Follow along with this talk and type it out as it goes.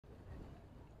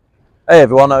Hey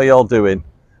everyone, how are you all doing?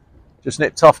 Just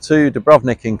nipped off to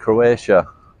Dubrovnik in Croatia.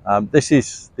 This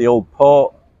is the old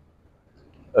port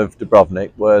of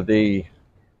Dubrovnik where the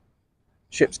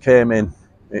ships came in.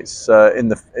 It's in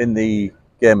the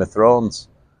Game of Thrones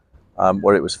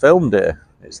where it was filmed here.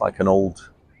 It's like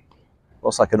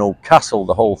looks like an old castle,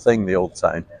 the whole thing, the old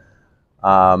town.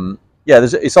 Yeah,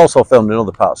 it's also filmed in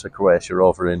other parts of Croatia,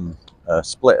 over in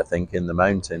Split, I think, in the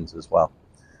mountains as well.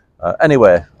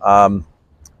 Anyway,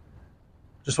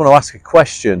 just want to ask a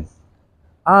question.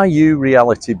 Are you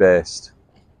reality based?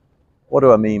 What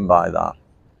do I mean by that?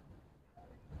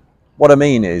 What I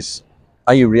mean is,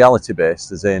 are you reality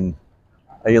based, as in,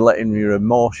 are you letting your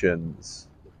emotions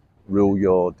rule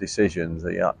your decisions?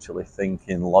 Are you actually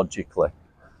thinking logically?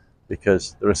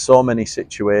 Because there are so many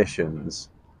situations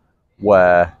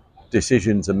where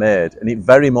decisions are made, and it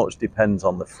very much depends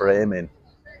on the framing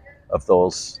of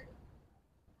those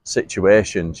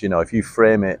situations. You know, if you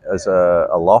frame it as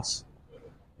a loss,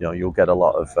 you know, you'll get a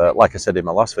lot of, like I said in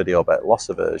my last video about loss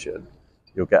aversion,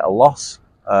 you'll get a loss,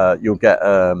 you'll get,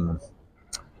 you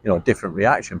know, a different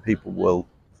reaction. People will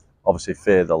obviously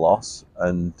fear the loss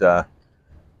and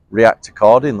react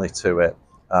accordingly to it.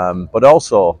 But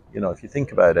also, you know, if you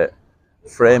think about it,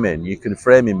 framing, you can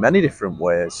frame in many different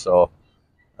ways. So,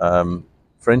 for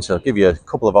instance, I'll give you a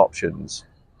couple of options.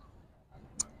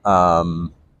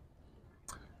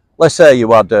 Let's say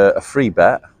you had a free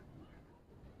bet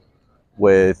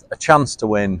with a chance to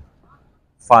win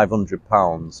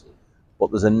 £500,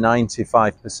 but there's a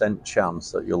 95%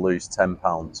 chance that you'll lose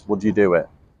 £10. Would you do it?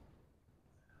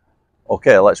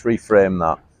 Okay, let's reframe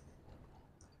that.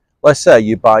 Let's say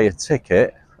you buy a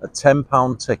ticket, a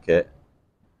 £10 ticket,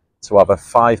 to have a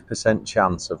 5%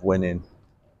 chance of winning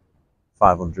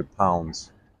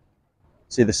 £500.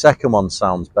 See, the second one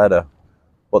sounds better,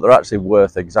 but they're actually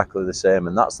worth exactly the same,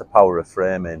 and that's the power of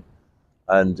framing.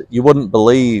 And you wouldn't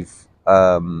believe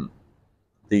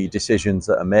the decisions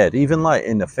that are made, even like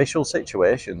in official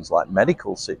situations, like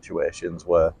medical situations,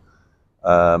 where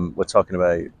we're talking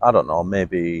about, I don't know,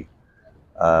 maybe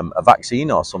a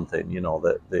vaccine or something. You know,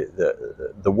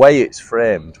 the way it's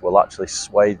framed will actually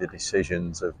sway the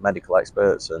decisions of medical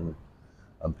experts and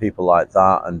people like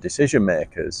that, and decision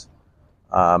makers.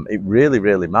 It really,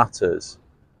 really matters.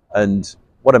 And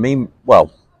what I mean,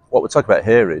 well, what we're talking about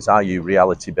here is, are you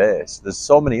reality based? There's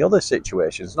so many other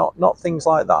situations, not things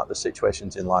like that. There's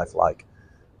situations in life like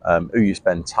who you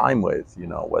spend time with, you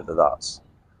know, whether that's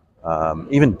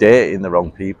even dating the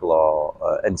wrong people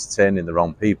or entertaining the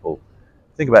wrong people.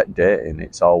 Think about dating,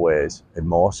 it's always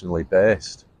emotionally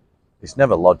based. It's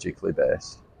never logically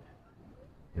based.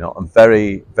 You know, and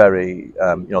very, very,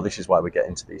 you know, this is why we get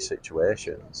into these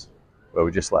situations where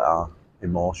we just let our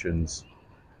emotions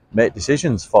make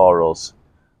decisions for us.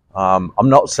 I'm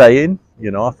not saying,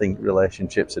 you know, I think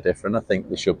relationships are different. I think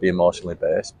they should be emotionally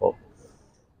based, but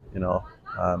you know,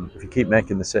 if you keep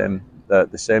making the same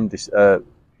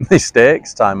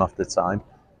mistakes time after time,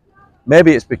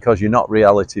 maybe it's because you're not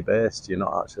reality based. You're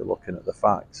not actually looking at the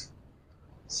facts.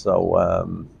 So,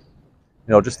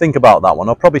 you know, just think about that one.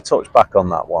 I'll probably touch back on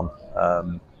that one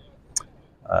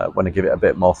when I give it a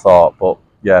bit more thought. But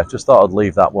yeah, just thought I'd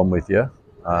leave that one with you.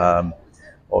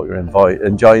 Hope you're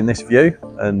enjoying this view,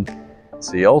 and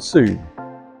see you all soon.